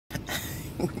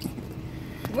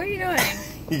What are you doing?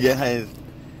 Guys,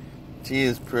 she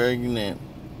is pregnant.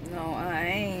 No,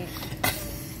 I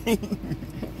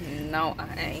ain't. No,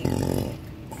 I ain't.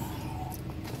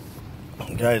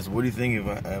 Guys, what do you think if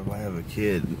I have a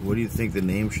kid? What do you think the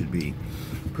name should be?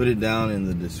 Put it down in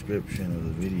the description of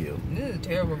the video. This is a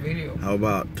terrible video. How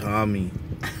about Tommy?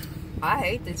 I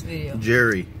hate this video.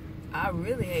 Jerry. I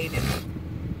really hate it.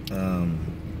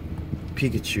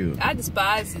 Pikachu. I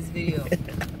despise this video.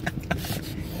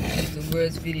 It's the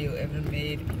worst video ever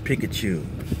made. Pikachu.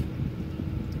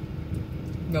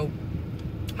 No.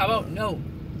 How about no?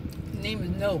 His name is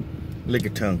No. Lick a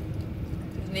tongue.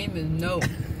 His name is No.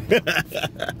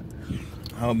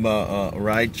 How about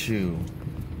Raichu?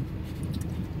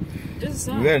 Just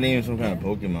You gotta name some kind of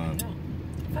Pokemon. No.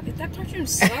 Fuck it, that cartoon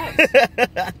sucks.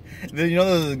 You know,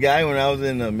 there was this guy when I was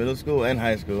in middle school and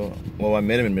high school. Well, I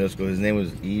met him in middle school. His name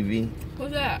was Eevee.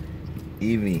 Who's that?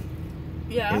 Eevee.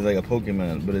 Yeah. He was like a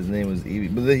Pokemon, but his name was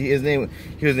Eevee. But his name,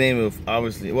 he was named of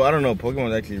obviously. Well, I don't know. Pokemon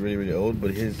was actually really, really old,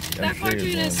 but his. That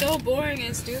cartoon is so boring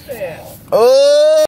and stupid. Oh.